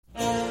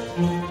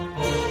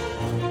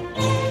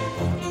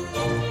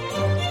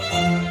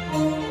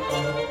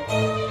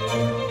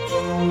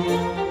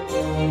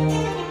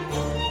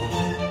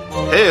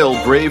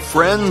brave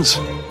friends.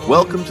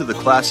 Welcome to the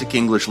Classic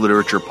English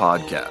Literature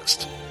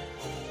Podcast.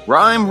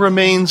 Rhyme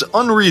remains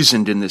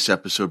unreasoned in this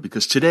episode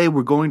because today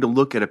we're going to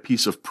look at a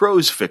piece of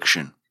prose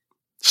fiction.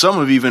 Some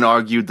have even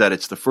argued that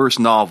it's the first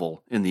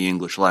novel in the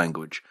English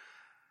language.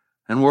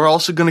 And we're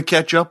also going to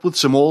catch up with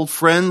some old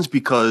friends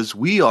because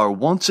we are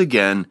once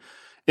again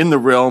in the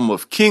realm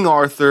of King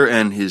Arthur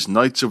and his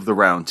Knights of the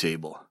Round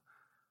Table.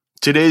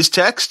 Today's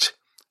text,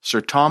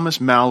 Sir Thomas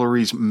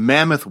Malory's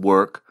mammoth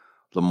work,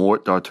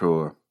 Morte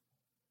d'Arthur.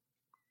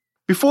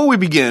 Before we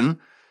begin,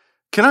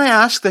 can I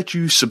ask that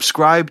you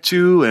subscribe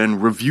to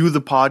and review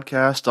the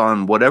podcast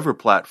on whatever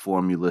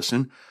platform you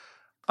listen?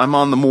 I'm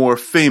on the more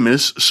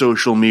famous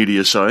social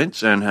media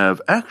sites and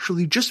have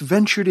actually just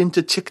ventured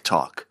into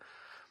TikTok.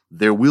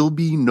 There will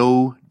be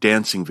no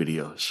dancing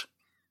videos.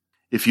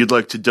 If you'd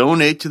like to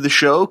donate to the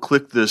show,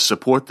 click the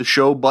Support the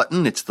Show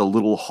button. It's the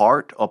little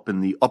heart up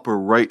in the upper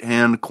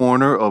right-hand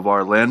corner of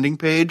our landing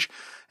page,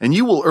 and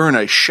you will earn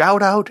a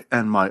shout-out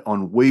and my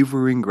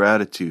unwavering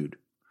gratitude.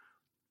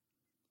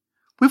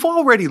 We've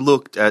already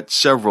looked at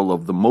several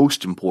of the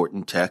most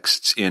important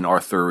texts in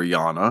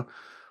Arthuriana.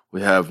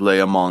 We have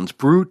Layamon's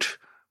Brut,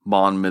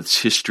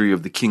 Monmouth's History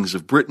of the Kings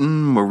of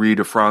Britain, Marie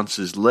de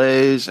France's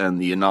Lays, and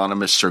the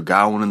anonymous Sir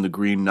Gawain and the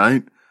Green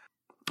Knight.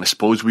 I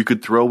suppose we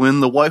could throw in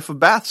The Wife of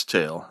Bath's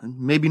Tale.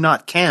 Maybe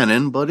not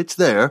canon, but it's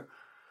there.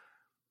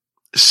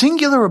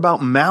 Singular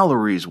about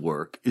Malory's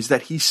work is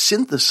that he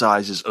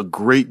synthesizes a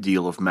great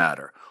deal of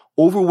matter,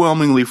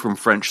 overwhelmingly from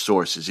French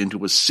sources,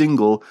 into a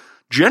single,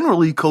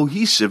 generally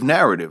cohesive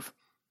narrative.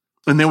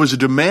 And there was a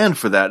demand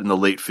for that in the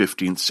late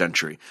 15th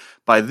century.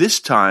 By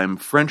this time,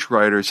 French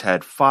writers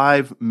had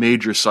 5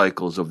 major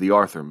cycles of the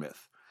Arthur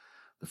myth.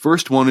 The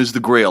first one is the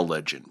Grail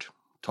legend.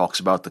 It talks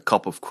about the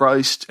Cup of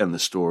Christ and the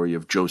story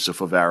of Joseph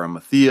of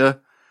Arimathea.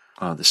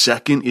 The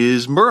second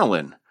is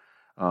Merlin.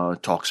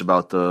 Talks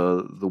about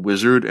the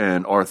wizard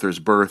and Arthur's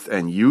birth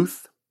and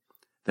youth.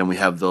 Then we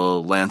have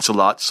the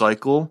Lancelot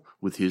cycle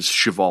with his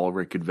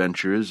chivalric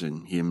adventures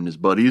and him and his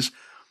buddies.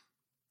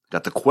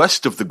 Got the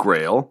Quest of the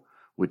Grail,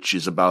 which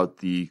is about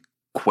the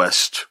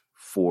quest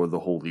for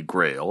the Holy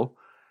Grail.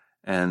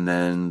 And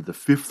then the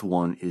fifth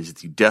one is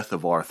the Death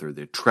of Arthur,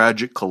 the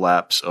tragic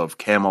collapse of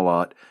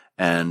Camelot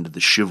and the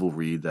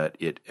chivalry that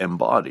it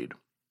embodied.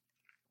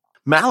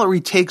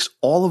 Malory takes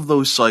all of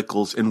those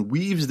cycles and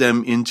weaves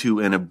them into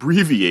an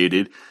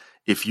abbreviated,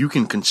 if you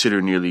can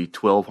consider nearly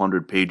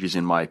 1,200 pages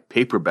in my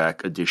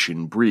paperback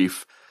edition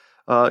brief,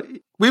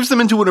 weaves them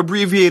into an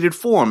abbreviated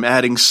form,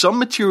 adding some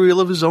material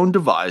of his own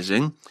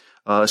devising,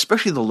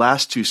 especially the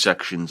last 2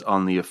 sections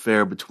on the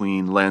affair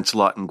between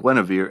Lancelot and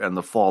Guinevere and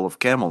the fall of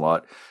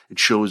Camelot. It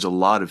shows a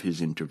lot of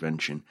his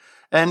intervention.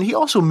 And he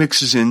also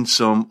mixes in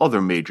some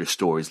other major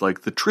stories,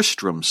 like the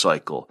Tristram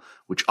cycle,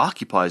 which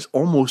occupies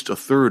almost a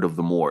third of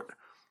the Morte.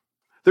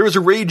 There is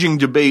a raging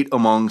debate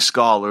among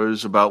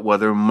scholars about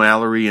whether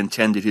Malory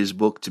intended his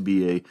book to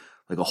be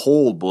a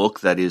whole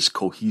book that is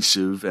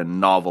cohesive and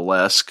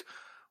novelesque,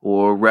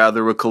 or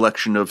rather a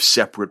collection of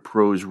separate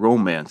prose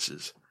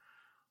romances.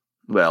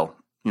 Well,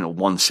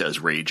 one says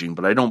raging,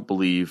 but I don't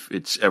believe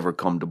it's ever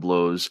come to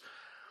blows.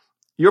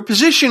 Your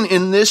position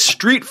in this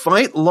street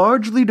fight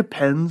largely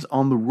depends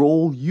on the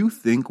role you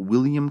think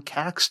William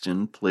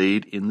Caxton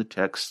played in the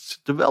text's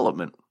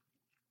development.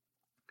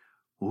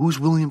 Well, who's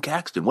William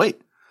Caxton?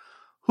 Wait,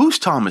 who's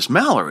Thomas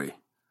Malory?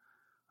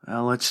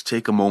 Well, let's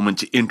take a moment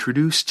to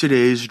introduce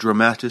today's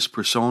dramatis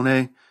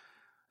personae,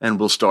 and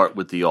we'll start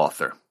with the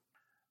author.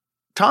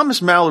 Thomas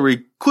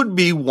Malory could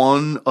be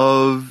one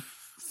of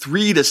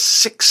 3 to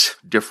 6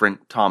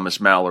 different Thomas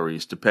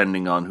Malorys,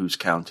 depending on who's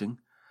counting.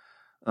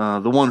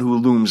 The one who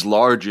looms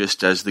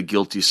largest as the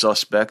guilty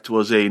suspect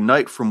was a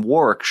knight from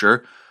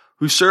Warwickshire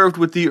who served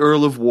with the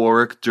Earl of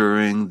Warwick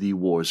during the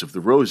Wars of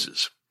the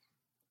Roses.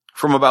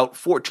 From about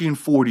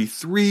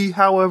 1443,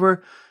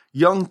 however,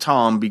 young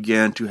Tom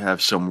began to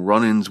have some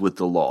run-ins with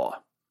the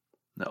law.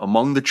 Now,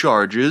 among the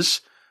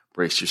charges,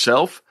 brace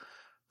yourself,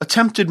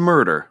 attempted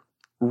murder,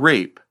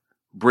 rape,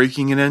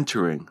 breaking and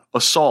entering,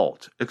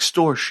 assault,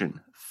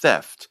 extortion,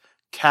 theft,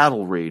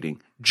 cattle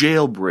raiding,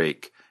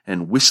 jailbreak,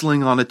 and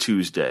whistling on a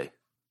Tuesday.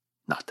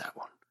 Not that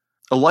one.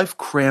 A life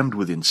crammed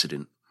with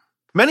incident.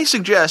 Many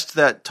suggest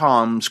that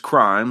Tom's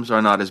crimes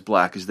are not as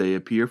black as they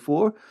appear,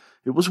 for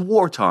it was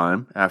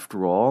wartime,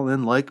 after all,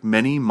 and like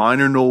many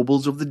minor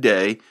nobles of the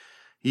day,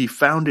 he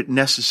found it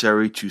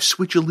necessary to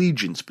switch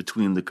allegiance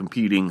between the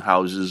competing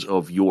houses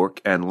of York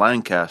and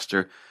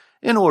Lancaster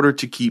in order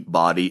to keep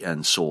body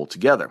and soul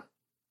together.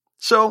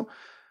 So,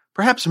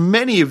 perhaps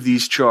many of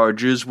these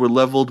charges were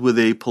leveled with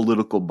a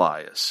political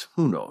bias.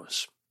 Who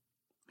knows?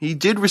 He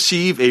did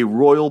receive a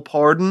royal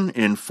pardon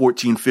in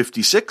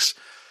 1456,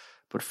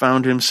 but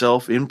found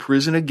himself in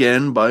prison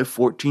again by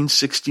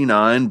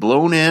 1469,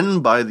 blown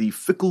in by the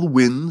fickle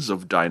winds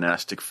of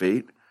dynastic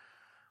fate.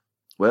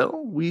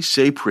 Well, we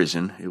say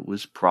prison. It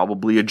was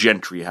probably a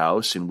gentry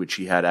house in which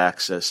he had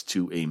access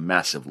to a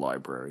massive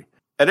library.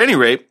 At any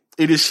rate,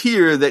 it is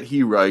here that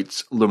he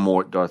writes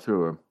Morte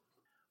d'Arthur.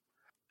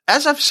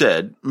 As I've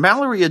said,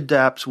 Malory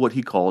adapts what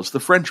he calls the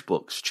French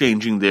books,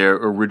 changing their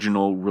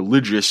original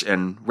religious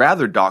and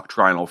rather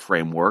doctrinal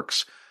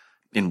frameworks,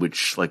 in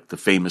which, like the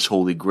famous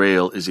Holy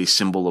Grail, is a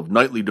symbol of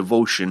knightly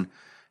devotion,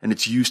 and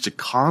it's used to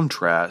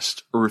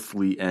contrast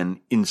earthly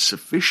and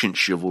insufficient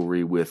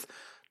chivalry with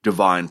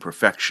divine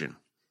perfection.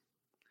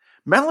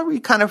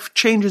 Malory kind of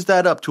changes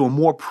that up to a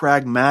more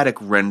pragmatic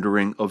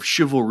rendering of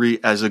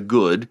chivalry as a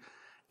good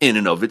in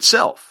and of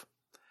itself.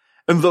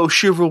 And though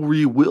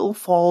chivalry will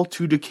fall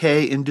to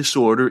decay and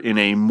disorder in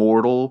a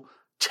mortal,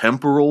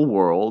 temporal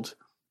world,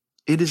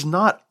 it is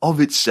not of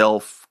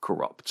itself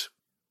corrupt.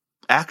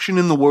 Action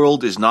in the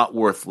world is not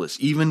worthless,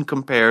 even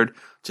compared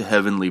to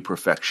heavenly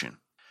perfection.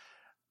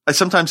 I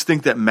sometimes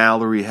think that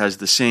Malory has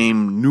the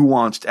same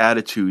nuanced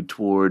attitude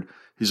toward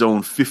his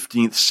own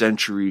 15th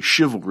century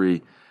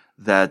chivalry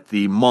that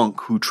the monk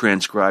who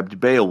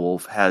transcribed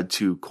Beowulf had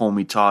to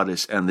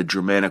Comitatus and the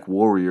Germanic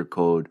warrior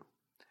code.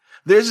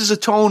 Theirs is a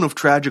tone of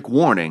tragic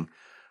warning,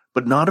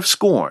 but not of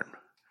scorn,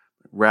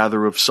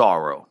 rather of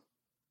sorrow.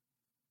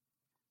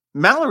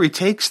 Malory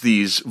takes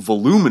these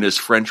voluminous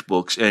French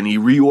books and he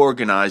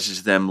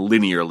reorganizes them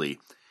linearly,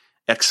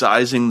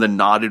 excising the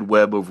knotted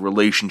web of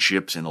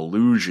relationships and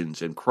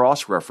allusions and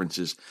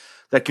cross-references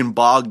that can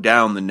bog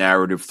down the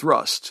narrative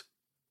thrust.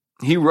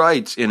 He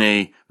writes in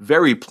a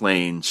very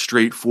plain,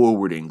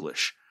 straightforward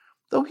English,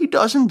 though he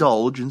does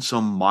indulge in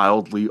some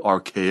mildly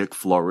archaic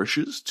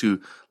flourishes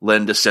to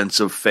lend a sense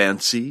of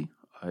fancy,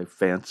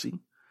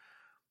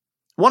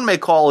 One may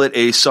call it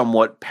a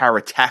somewhat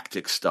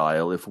paratactic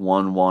style if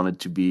one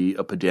wanted to be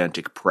a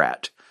pedantic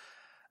prat,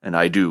 and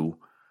I do.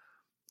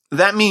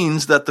 That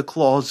means that the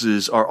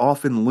clauses are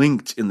often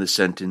linked in the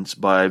sentence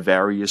by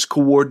various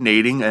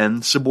coordinating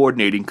and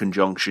subordinating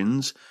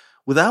conjunctions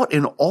without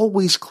an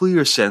always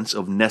clear sense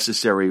of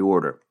necessary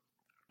order.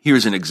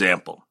 Here's an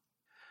example.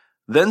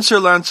 Then Sir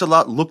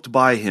Launcelot looked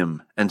by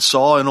him, and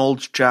saw an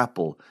old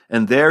chapel,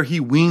 and there he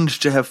weened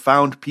to have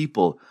found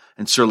people,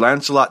 and Sir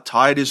Launcelot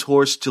tied his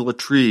horse till a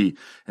tree,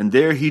 and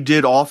there he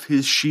did off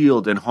his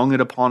shield, and hung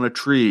it upon a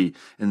tree,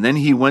 and then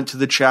he went to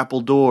the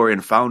chapel door,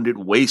 and found it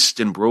waste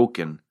and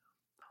broken.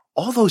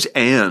 All those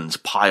ands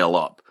pile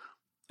up.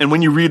 And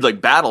when you read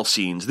like battle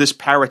scenes, this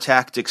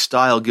paratactic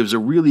style gives a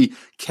really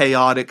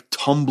chaotic,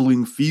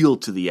 tumbling feel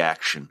to the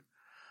action.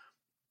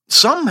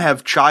 Some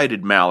have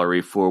chided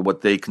Malory for what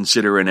they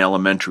consider an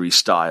elementary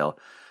style,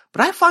 but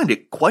I find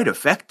it quite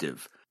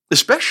effective,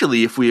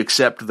 especially if we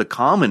accept the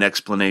common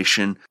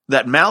explanation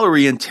that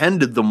Malory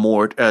intended the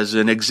Morte as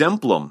an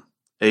exemplum,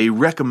 a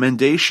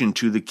recommendation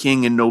to the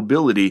king and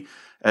nobility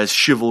as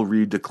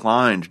chivalry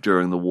declined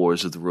during the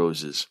Wars of the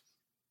Roses.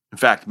 In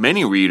fact,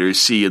 many readers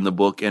see in the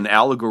book an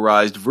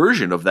allegorized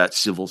version of that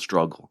civil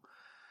struggle.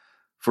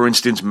 For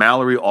instance,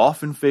 Malory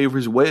often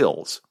favors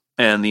Wales,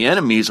 and the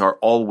enemies are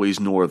always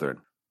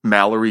northern.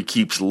 Malory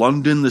keeps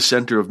London the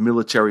center of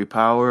military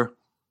power,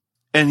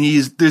 and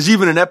there's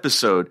even an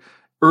episode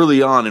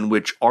early on in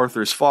which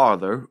Arthur's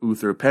father,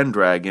 Uther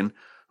Pendragon,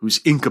 who's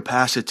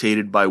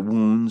incapacitated by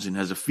wounds and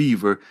has a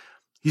fever,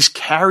 he's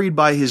carried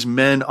by his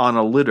men on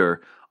a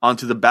litter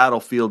onto the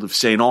battlefield of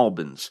St.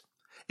 Albans,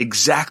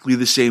 exactly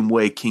the same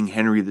way King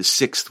Henry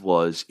VI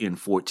was in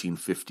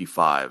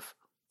 1455.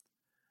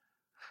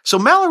 So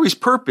Malory's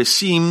purpose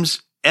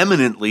seems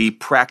eminently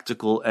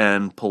practical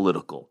and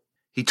political.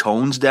 He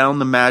tones down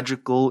the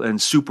magical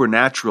and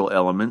supernatural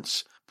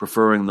elements,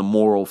 preferring the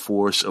moral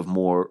force of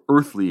more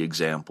earthly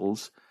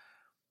examples.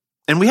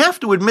 And we have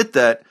to admit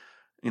that,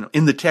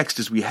 in the text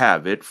as we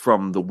have it,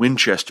 from the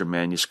Winchester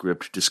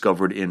manuscript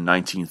discovered in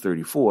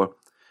 1934,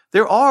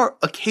 there are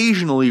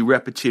occasionally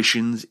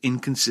repetitions,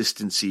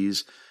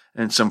 inconsistencies,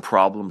 and some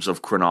problems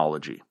of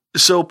chronology.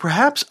 So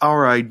perhaps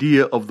our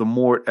idea of the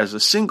Morte as a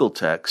single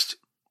text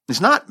is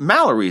not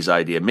Malory's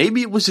idea.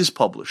 Maybe it was his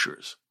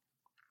publisher's.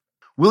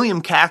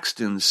 William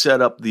Caxton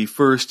set up the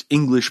first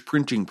English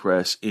printing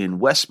press in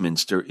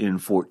Westminster in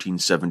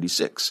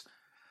 1476.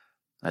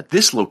 At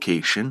this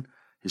location,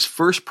 his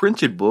first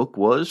printed book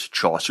was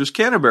Chaucer's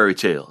Canterbury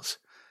Tales,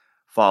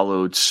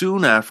 followed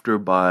soon after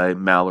by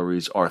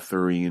Malory's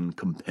Arthurian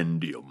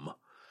Compendium.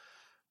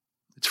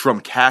 It's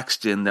from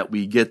Caxton that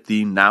we get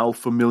the now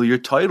familiar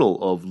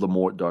title of Le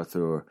Morte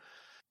d'Arthur.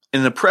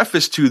 In the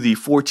preface to the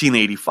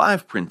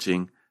 1485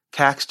 printing,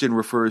 Caxton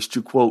refers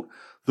to, quote,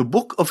 the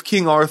book of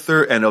King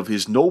Arthur and of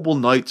his noble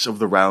knights of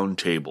the Round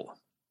Table.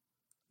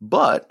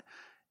 But,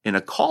 in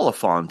a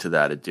colophon to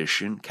that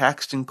edition,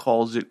 Caxton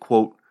calls it,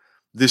 quote,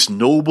 this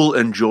noble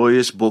and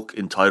joyous book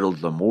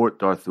entitled Le Morte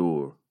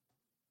d'Arthur.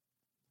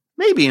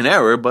 Maybe an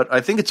error, but I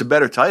think it's a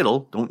better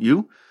title, don't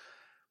you?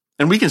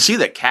 And we can see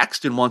that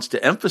Caxton wants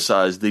to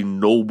emphasize the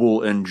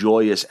noble and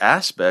joyous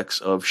aspects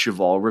of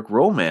chivalric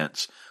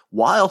romance,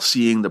 while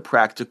seeing the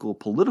practical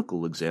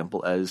political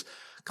example as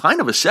kind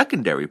of a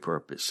secondary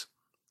purpose.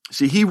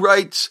 See, he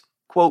writes,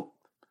 quote,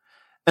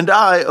 and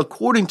I,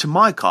 according to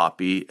my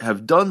copy,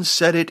 have done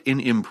set it in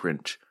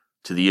imprint,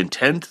 to the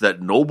intent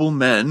that noble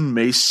men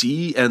may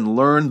see and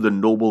learn the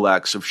noble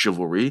acts of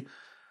chivalry,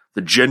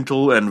 the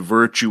gentle and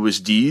virtuous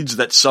deeds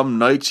that some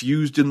knights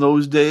used in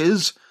those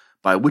days,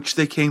 by which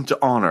they came to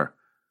honor,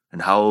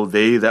 and how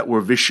they that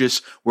were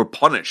vicious were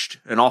punished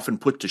and often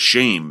put to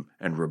shame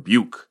and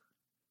rebuke.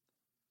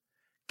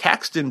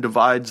 Caxton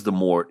divides the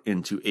Morte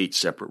into 8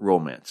 separate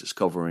romances,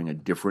 covering a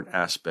different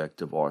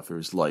aspect of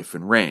Arthur's life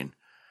and reign.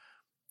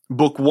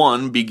 Book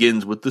 1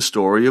 begins with the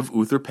story of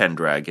Uther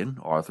Pendragon,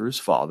 Arthur's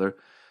father,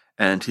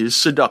 and his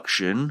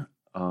seduction,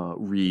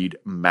 read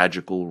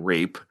magical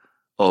rape,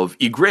 of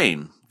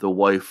Igraine, the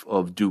wife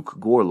of Duke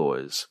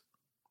Gorlois.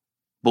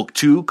 Book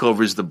 2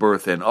 covers the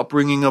birth and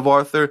upbringing of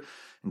Arthur,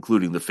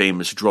 including the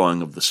famous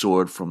drawing of the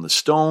sword from the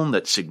stone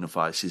that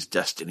signifies his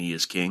destiny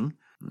as king.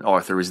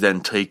 Arthur is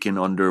then taken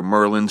under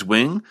Merlin's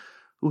wing,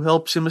 who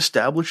helps him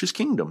establish his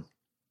kingdom.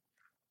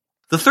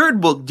 The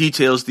third book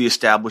details the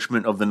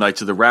establishment of the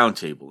Knights of the Round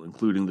Table,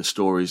 including the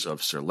stories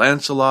of Sir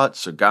Lancelot,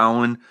 Sir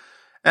Gawain,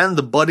 and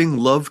the budding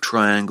love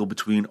triangle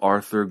between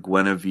Arthur,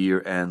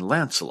 Guinevere, and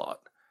Lancelot.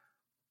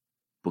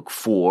 Book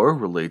 4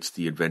 relates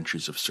the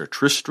adventures of Sir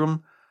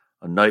Tristram,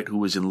 a knight who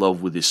was in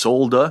love with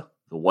Isolde,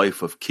 the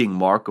wife of King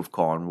Mark of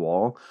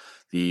Cornwall,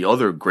 the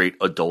other great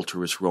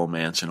adulterous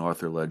romance in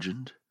Arthur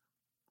legend.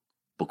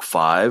 Book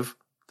 5,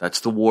 that's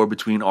the war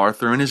between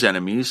Arthur and his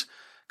enemies,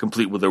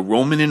 complete with a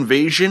Roman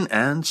invasion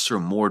and Sir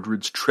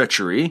Mordred's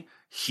treachery,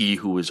 he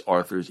who is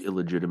Arthur's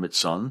illegitimate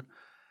son.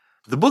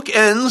 The book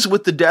ends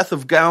with the death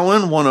of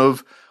Gawain, one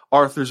of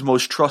Arthur's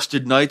most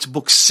trusted knights.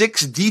 Book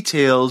 6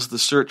 details the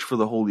search for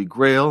the Holy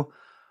Grail,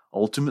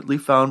 ultimately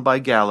found by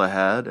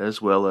Galahad,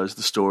 as well as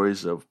the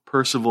stories of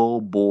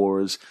Percival,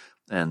 Bors,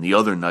 and the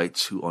other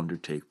knights who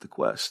undertake the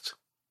quest.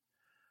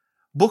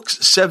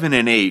 Books 7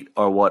 and 8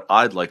 are what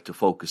I'd like to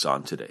focus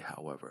on today,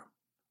 however.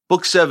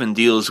 Book 7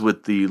 deals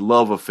with the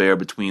love affair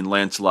between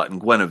Lancelot and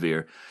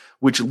Guinevere,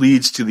 which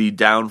leads to the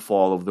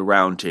downfall of the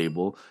Round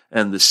Table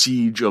and the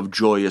siege of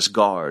Joyous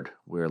Gard,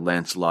 where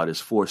Lancelot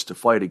is forced to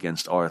fight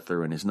against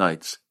Arthur and his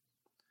knights.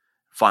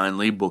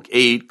 Finally, Book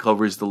 8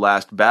 covers the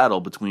last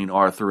battle between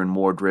Arthur and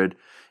Mordred,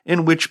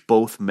 in which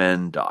both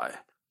men die.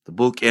 The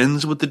book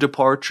ends with the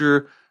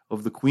departure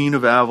of the Queen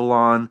of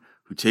Avalon,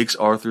 who takes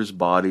Arthur's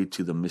body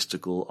to the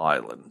mystical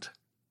island.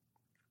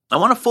 I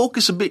want to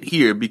focus a bit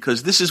here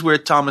because this is where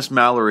Thomas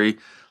Malory,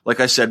 like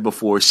I said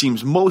before,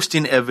 seems most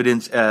in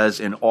evidence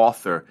as an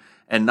author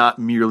and not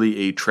merely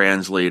a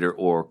translator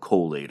or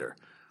collator.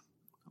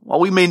 While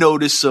we may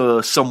notice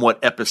a somewhat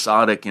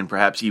episodic and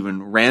perhaps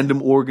even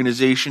random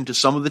organization to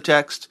some of the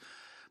text,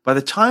 by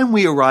the time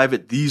we arrive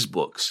at these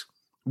books,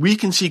 we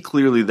can see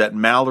clearly that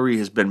Malory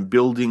has been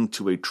building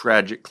to a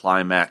tragic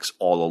climax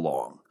all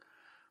along.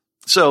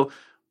 So,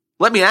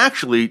 let me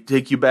actually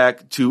take you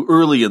back to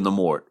early in the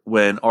Morte,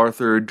 when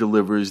Arthur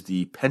delivers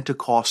the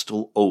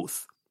Pentecostal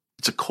Oath.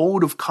 It's a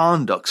code of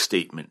conduct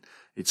statement.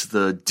 It's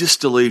the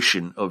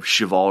distillation of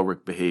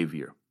chivalric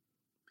behavior.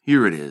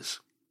 Here it is.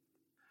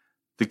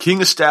 The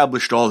king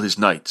established all his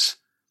knights,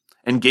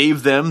 and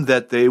gave them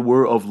that they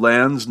were of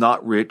lands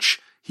not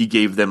rich, he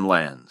gave them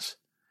lands,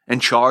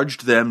 and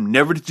charged them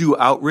never to do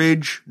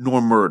outrage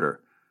nor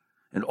murder,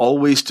 and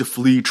always to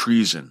flee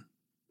treason.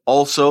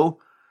 Also,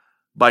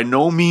 by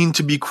no mean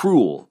to be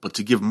cruel, but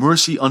to give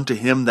mercy unto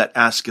him that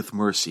asketh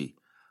mercy,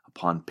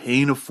 upon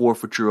pain of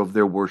forfeiture of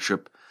their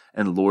worship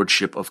and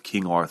lordship of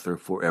King Arthur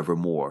for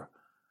evermore.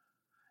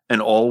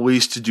 And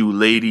always to do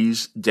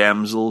ladies,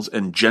 damsels,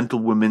 and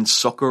gentlewomen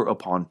succor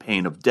upon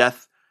pain of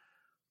death.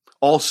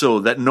 Also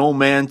that no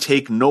man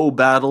take no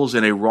battles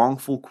in a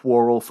wrongful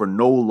quarrel for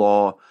no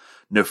law,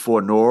 ne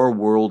for nor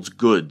world's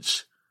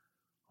goods.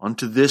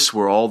 Unto this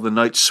were all the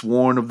knights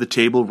sworn of the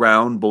Table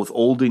Round, both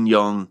old and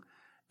young,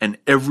 and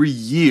every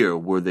year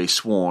were they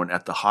sworn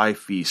at the high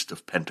feast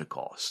of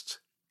Pentecost.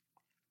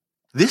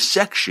 This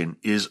section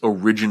is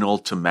original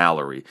to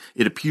Malory.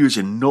 It appears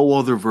in no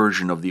other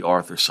version of the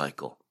Arthur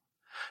cycle.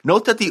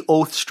 Note that the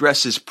oath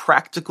stresses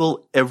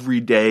practical,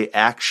 everyday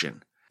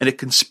action, and it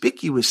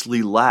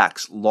conspicuously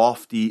lacks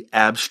lofty,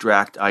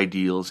 abstract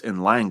ideals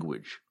and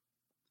language.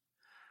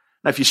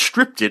 Now, if you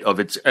stripped it of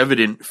its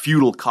evident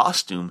feudal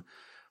costume,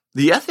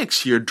 the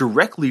ethics here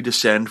directly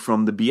descend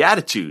from the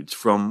Beatitudes,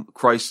 from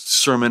Christ's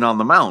Sermon on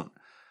the Mount,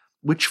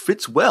 which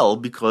fits well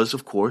because,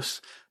 of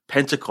course,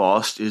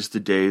 Pentecost is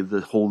the day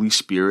the Holy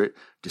Spirit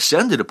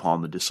descended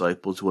upon the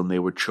disciples when they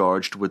were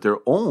charged with their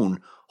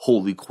own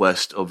holy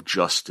quest of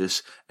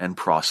justice and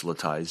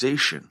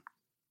proselytization.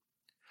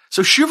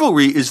 So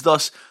chivalry is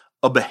thus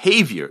a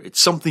behavior.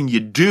 It's something you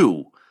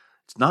do.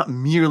 It's not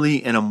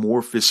merely an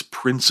amorphous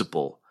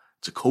principle.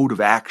 It's a code of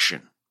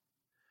action.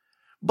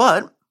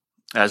 But,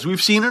 as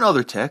we've seen in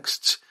other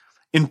texts,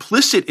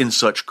 implicit in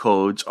such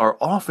codes are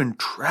often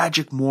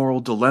tragic moral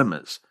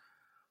dilemmas.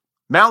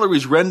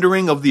 Malory's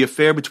rendering of the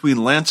affair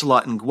between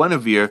Lancelot and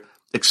Guinevere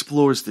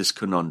explores this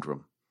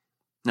conundrum.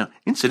 Now,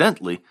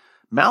 incidentally,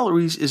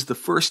 Malory's is the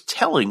first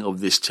telling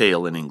of this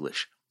tale in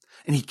English,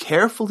 and he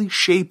carefully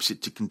shapes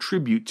it to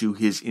contribute to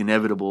his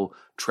inevitable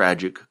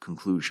tragic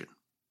conclusion.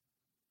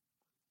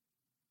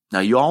 Now,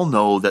 you all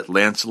know that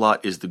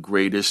Lancelot is the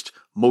greatest,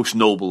 most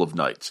noble of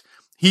knights.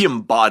 He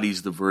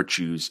embodies the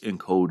virtues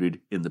encoded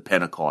in the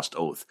Pentecost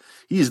Oath.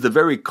 He is the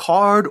very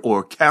card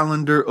or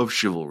calendar of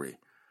chivalry.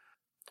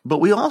 But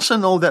we also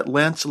know that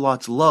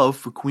Lancelot's love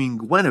for Queen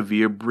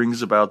Guinevere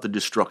brings about the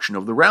destruction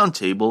of the Round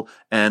Table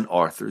and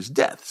Arthur's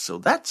death. So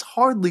that's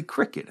hardly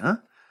cricket, huh?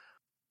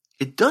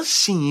 It does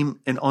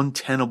seem an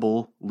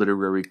untenable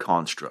literary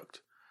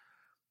construct.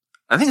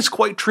 I think it's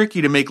quite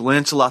tricky to make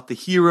Lancelot the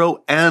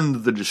hero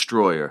and the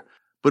destroyer,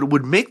 but it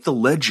would make the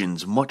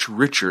legends much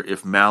richer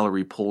if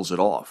Malory pulls it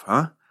off,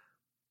 huh?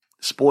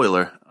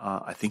 Spoiler,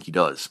 I think he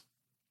does.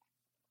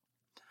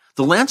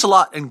 The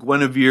Lancelot and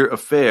Guinevere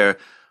affair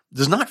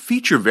does not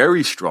feature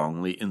very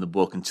strongly in the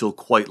book until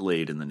quite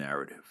late in the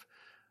narrative,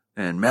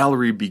 and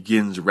Malory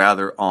begins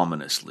rather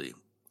ominously.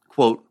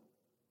 Quote,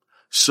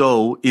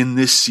 "So, in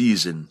this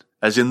season,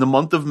 as in the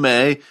month of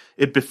May,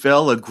 it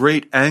befell a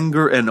great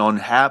anger and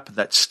unhap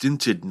that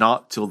stinted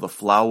not till the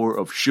flower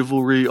of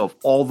chivalry of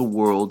all the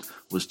world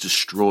was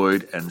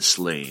destroyed and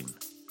slain."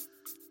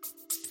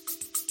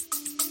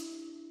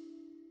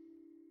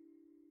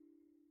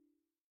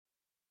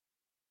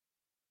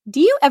 Do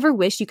you ever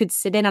wish you could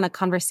sit in on a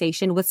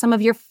conversation with some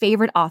of your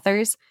favorite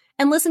authors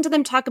and listen to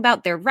them talk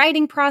about their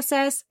writing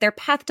process, their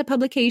path to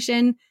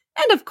publication,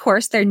 and of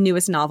course, their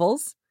newest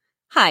novels?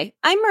 Hi,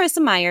 I'm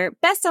Marissa Meyer,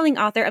 best-selling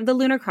author of The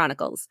Lunar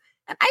Chronicles,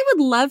 and I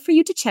would love for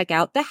you to check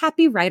out the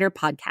Happy Writer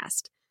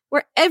podcast,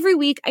 where every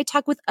week I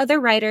talk with other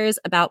writers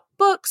about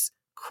books,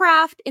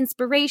 craft,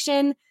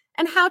 inspiration,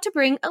 and how to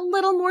bring a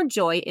little more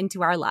joy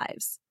into our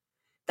lives.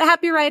 The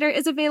Happy Writer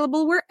is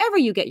available wherever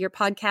you get your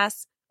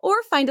podcasts,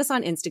 or find us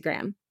on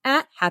Instagram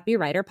at Happy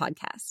Writer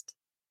Podcast.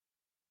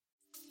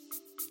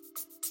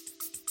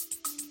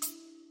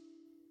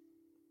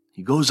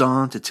 He goes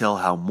on to tell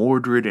how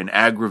Mordred and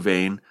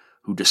Agravain,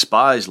 who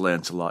despise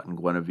Lancelot and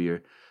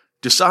Guinevere,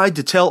 decide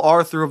to tell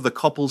Arthur of the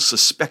couple's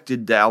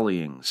suspected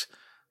dallyings,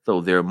 though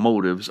their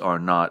motives are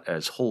not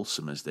as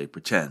wholesome as they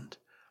pretend.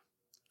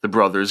 The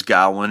brothers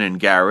Gawain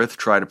and Gareth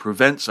try to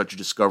prevent such a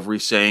discovery,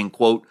 saying,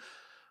 quote,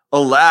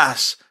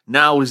 "Alas,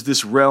 now is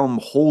this realm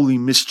wholly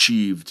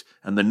mischieved,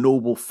 and the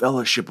noble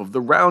fellowship of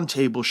the Round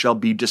Table shall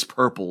be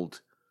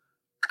dispurpled."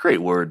 Great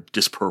word,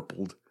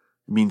 dispurpled. It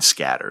means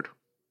scattered.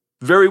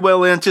 Very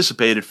well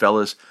anticipated,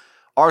 fellas.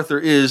 Arthur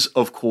is,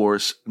 of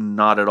course,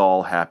 not at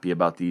all happy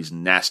about these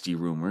nasty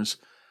rumors,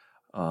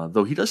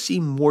 though he does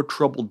seem more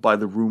troubled by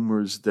the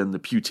rumors than the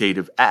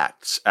putative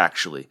acts,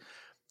 actually.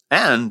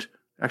 And,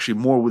 actually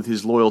more with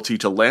his loyalty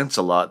to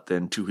Lancelot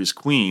than to his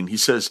queen. He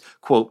says,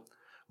 quote,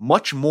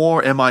 "Much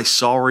more am I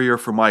sorrier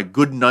for my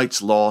good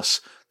knight's loss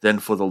than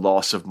for the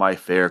loss of my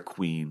fair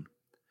queen.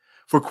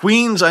 For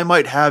queens I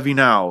might have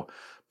enow,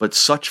 but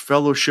such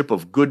fellowship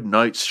of good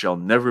knights shall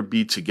never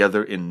be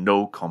together in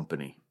no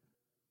company."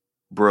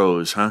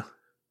 Bros, huh?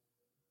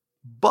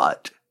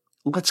 But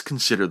let's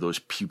consider those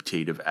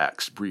putative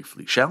acts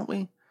briefly, shall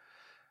we?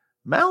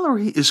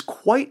 Malory is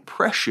quite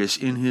precious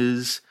in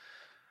his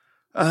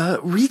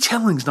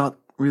retelling's not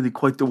really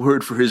quite the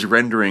word for his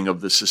rendering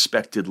of the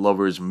suspected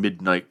lover's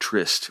midnight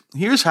tryst.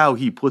 Here's how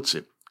he puts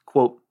it,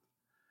 quote,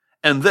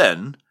 "And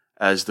then,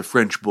 as the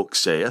French book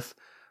saith,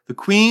 the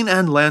queen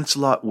and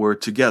Lancelot were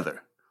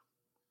together.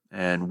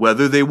 And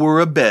whether they were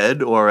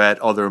abed or at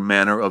other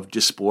manner of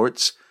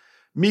disports,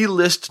 me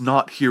list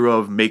not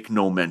hereof make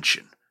no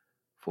mention,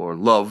 for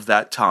love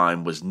that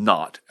time was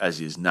not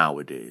as is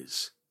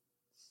nowadays."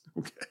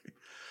 Okay.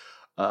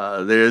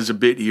 There's a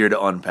bit here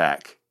to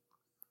unpack.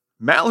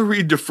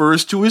 Malory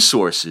defers to his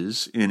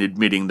sources in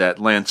admitting that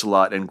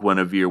Lancelot and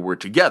Guinevere were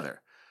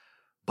together,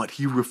 but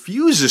he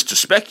refuses to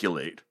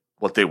speculate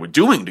what they were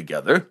doing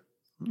together.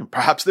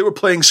 Perhaps they were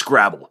playing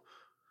Scrabble.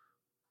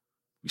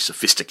 We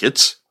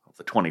sophisticates of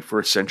the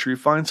 21st century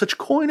find such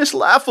coyness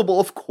laughable.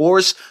 Of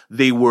course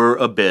they were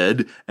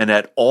abed and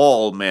at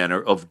all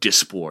manner of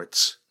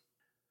disports.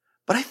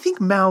 But I think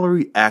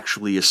Malory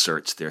actually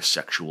asserts their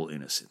sexual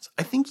innocence.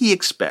 I think he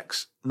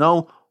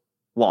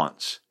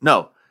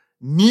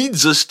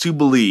needs us to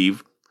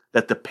believe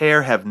that the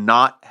pair have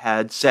not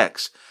had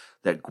sex,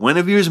 that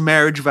Guinevere's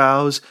marriage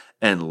vows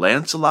and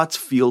Lancelot's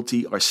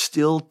fealty are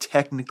still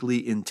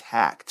technically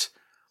intact.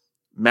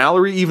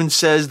 Malory even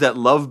says that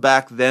love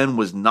back then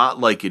was not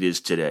like it is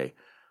today,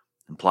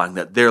 implying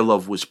that their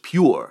love was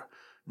pure,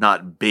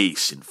 not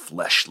base and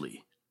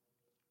fleshly.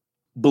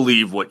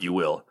 Believe what you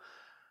will.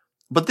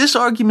 But this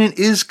argument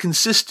is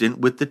consistent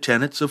with the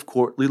tenets of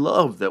courtly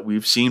love that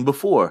we've seen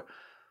before.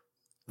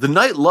 The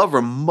knight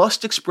lover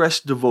must express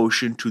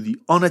devotion to the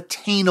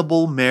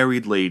unattainable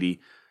married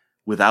lady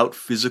without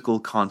physical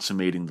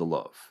consummating the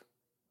love.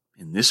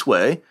 In this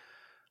way,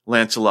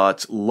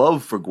 Lancelot's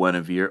love for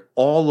Guinevere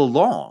all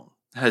along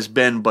has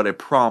been but a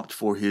prompt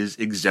for his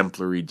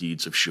exemplary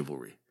deeds of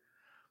chivalry.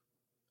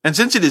 And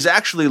since it is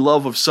actually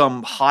love of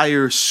some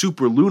higher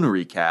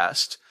superlunary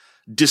caste,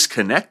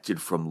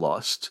 disconnected from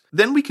lust,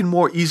 then we can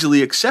more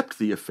easily accept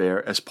the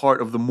affair as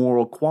part of the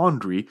moral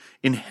quandary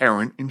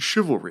inherent in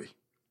chivalry.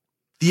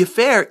 The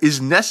affair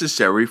is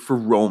necessary for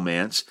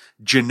romance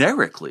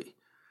generically.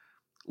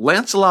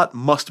 Lancelot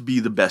must be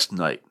the best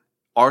knight.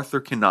 Arthur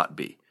cannot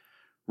be.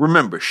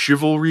 Remember,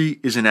 chivalry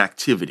is an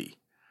activity.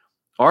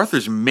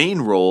 Arthur's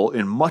main role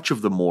in much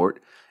of the Morte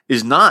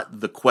is not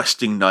the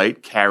questing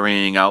knight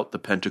carrying out the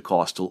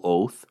Pentecostal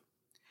oath.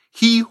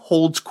 He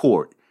holds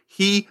court.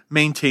 He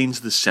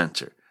maintains the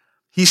center.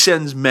 He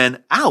sends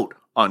men out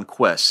on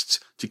quests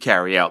to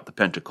carry out the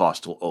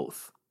Pentecostal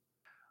oath.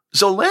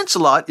 So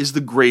Lancelot is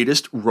the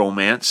greatest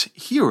romance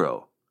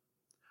hero.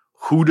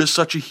 Who does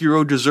such a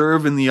hero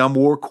deserve in the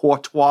amour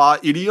courtois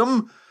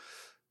idiom?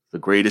 The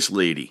greatest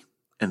lady,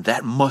 and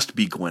that must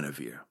be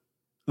Guinevere.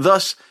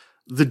 Thus,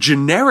 the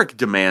generic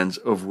demands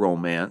of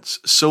romance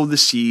sow the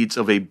seeds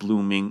of a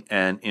blooming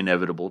and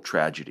inevitable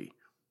tragedy.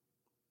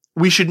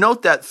 We should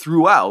note that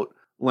throughout,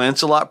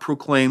 Lancelot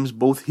proclaims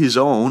both his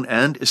own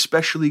and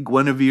especially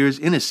Guinevere's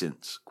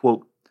innocence.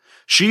 Quote,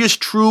 "She is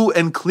true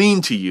and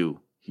clean to you,"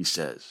 he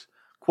says.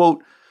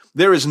 Quote,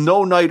 "There is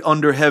no knight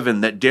under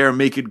heaven that dare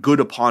make it good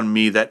upon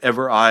me that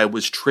ever I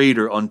was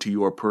traitor unto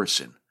your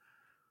person."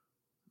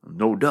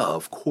 No duh,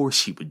 of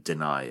course he would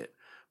deny it,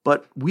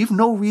 but we've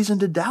no reason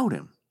to doubt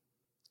him.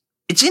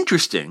 It's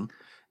interesting,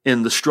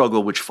 in the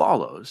struggle which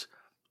follows,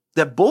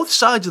 that both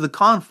sides of the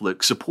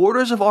conflict,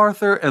 supporters of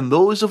Arthur and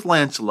those of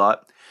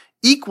Lancelot,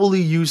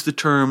 equally use the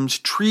terms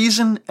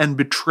treason and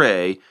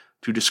betray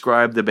to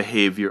describe the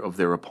behavior of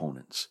their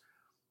opponents.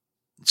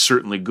 It's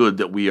certainly good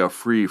that we are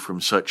free from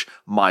such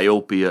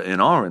myopia in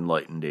our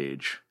enlightened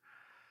age.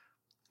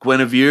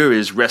 Guinevere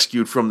is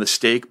rescued from the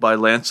stake by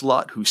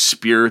Lancelot, who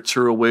spirits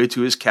her away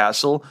to his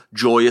castle,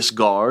 Joyous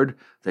Gard,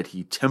 that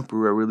he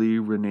temporarily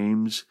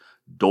renames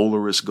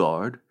Dolorous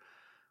Gard.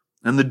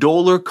 And the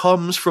dolor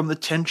comes from the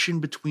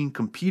tension between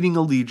competing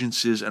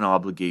allegiances and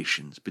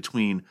obligations,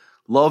 between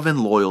love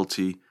and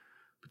loyalty,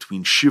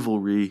 between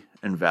chivalry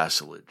and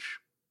vassalage.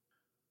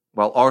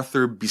 While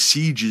Arthur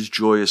besieges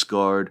Joyous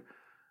Gard,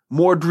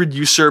 Mordred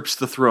usurps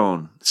the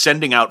throne,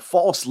 sending out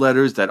false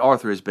letters that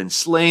Arthur has been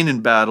slain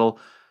in battle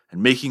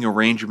and making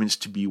arrangements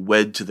to be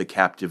wed to the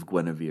captive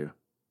Guinevere.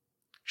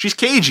 She's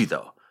cagey,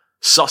 though,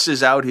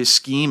 susses out his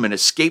scheme and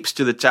escapes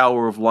to the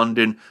Tower of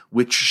London,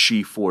 which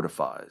she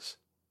fortifies.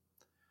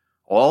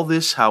 All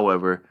this,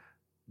 however,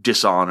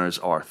 dishonors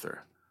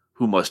Arthur,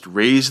 who must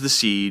raise the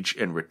siege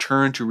and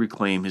return to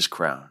reclaim his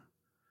crown.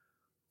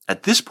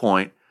 At this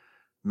point,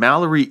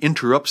 Malory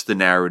interrupts the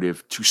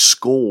narrative to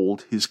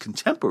scold his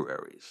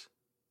contemporaries.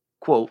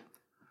 Quote,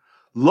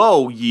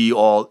 "Lo, ye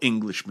all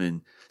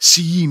Englishmen,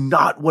 see ye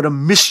not what a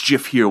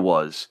mischief here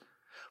was?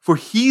 For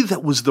he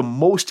that was the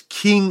most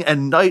king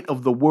and knight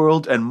of the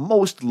world, and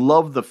most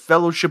loved the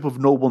fellowship of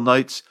noble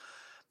knights,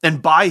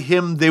 and by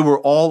him they were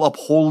all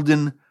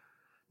upholden,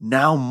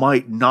 now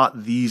might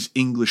not these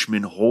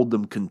Englishmen hold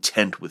them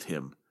content with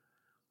him.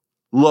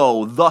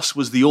 Lo, thus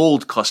was the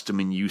old custom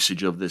and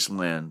usage of this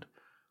land.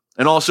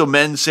 And also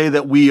men say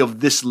that we of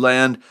this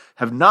land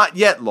have not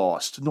yet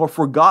lost, nor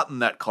forgotten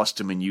that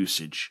custom and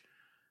usage.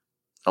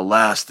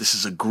 Alas, this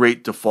is a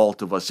great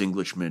default of us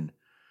Englishmen,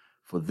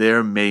 for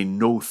there may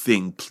no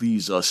thing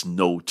please us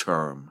no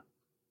term."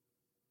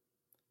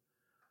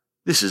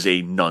 This is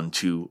a none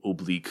too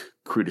oblique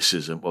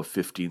criticism of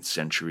 15th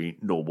century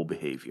noble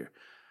behavior.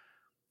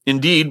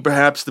 Indeed,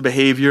 perhaps the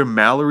behavior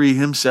Malory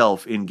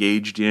himself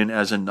engaged in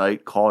as a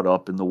knight caught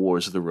up in the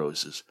Wars of the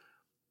Roses.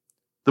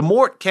 The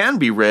Morte can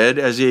be read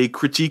as a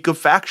critique of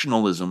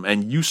factionalism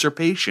and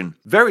usurpation,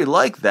 very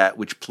like that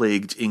which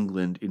plagued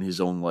England in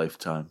his own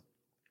lifetime.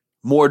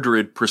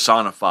 Mordred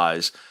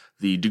personifies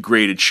the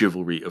degraded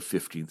chivalry of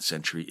 15th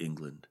century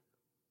England.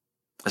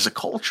 As a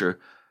culture,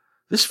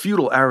 this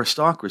feudal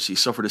aristocracy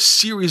suffered a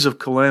series of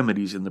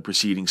calamities in the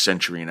preceding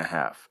century and a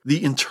half.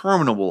 The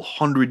interminable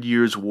 100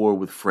 Years' War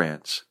with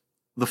France,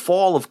 the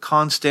fall of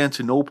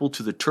Constantinople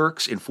to the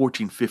Turks in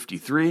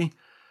 1453,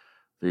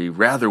 the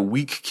rather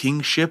weak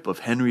kingship of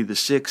Henry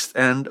VI,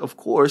 and, of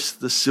course,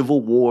 the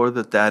civil war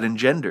that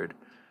engendered.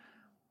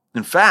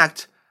 In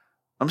fact,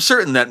 I'm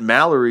certain that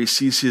Malory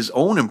sees his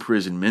own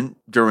imprisonment,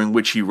 during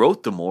which he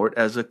wrote the Morte,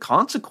 as a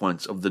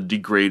consequence of the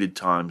degraded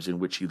times in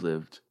which he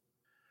lived.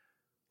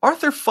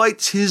 Arthur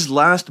fights his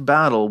last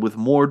battle with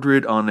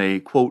Mordred on a,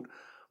 quote,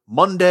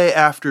 Monday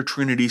after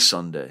Trinity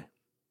Sunday.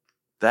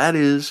 That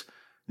is,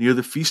 near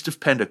the Feast of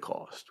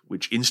Pentecost,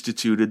 which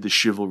instituted the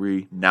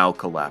chivalry now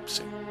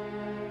collapsing.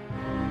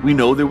 We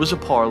know there was a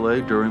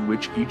parley during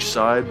which each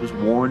side was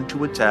warned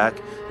to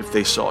attack if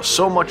they saw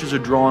so much as a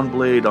drawn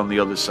blade on the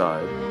other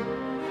side.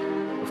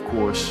 Of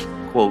course,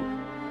 quote,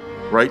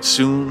 right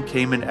soon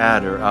came an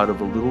adder out of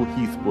a little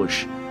heath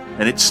bush,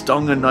 and it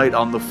stung a knight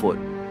on the foot.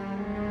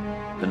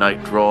 The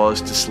knight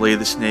draws to slay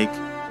the snake,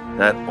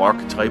 that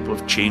archetype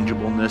of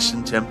changeableness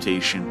and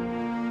temptation,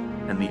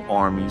 and the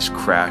armies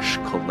crash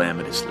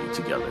calamitously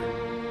together.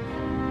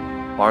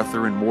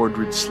 Arthur and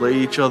Mordred slay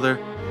each other,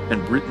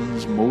 and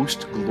Britain's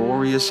most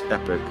glorious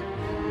epic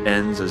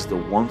ends as the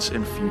once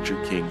and future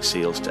king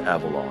sails to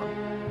Avalon.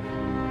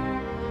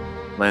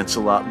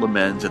 Lancelot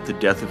laments at the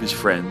death of his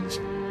friends,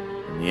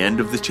 and the end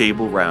of the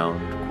Table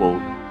Round,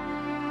 quote,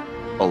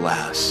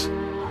 Alas,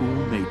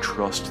 who may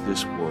trust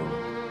this world?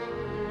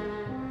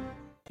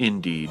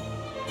 Indeed.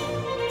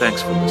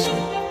 Thanks for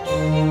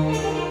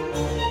listening.